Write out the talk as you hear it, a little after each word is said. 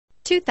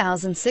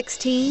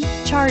2016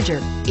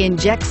 Charger.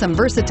 Inject some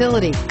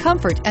versatility,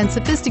 comfort, and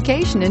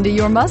sophistication into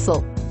your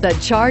muscle. The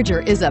Charger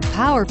is a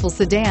powerful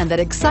sedan that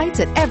excites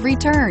at every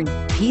turn.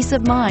 Peace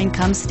of mind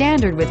comes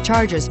standard with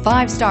Charger's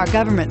 5-star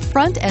government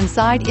front and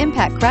side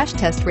impact crash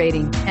test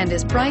rating and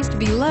is priced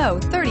below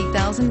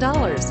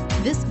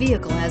 $30,000. This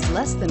vehicle has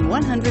less than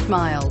 100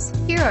 miles.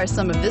 Here are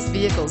some of this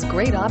vehicle's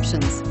great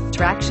options: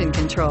 traction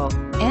control,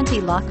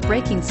 anti-lock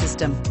braking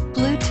system,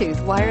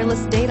 Bluetooth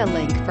wireless data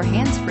link for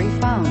hands-free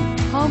phone,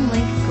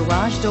 HomeLink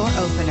garage door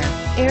opener,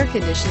 air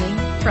conditioning,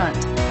 front,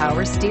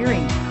 power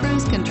steering,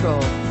 cruise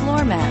control,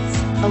 floor mats,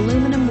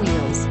 aluminum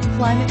wheels,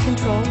 climate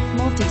control,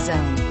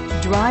 multi-zone.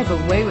 Drive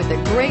away with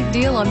a great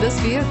deal on this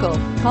vehicle.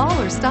 Call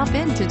or stop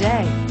in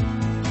today.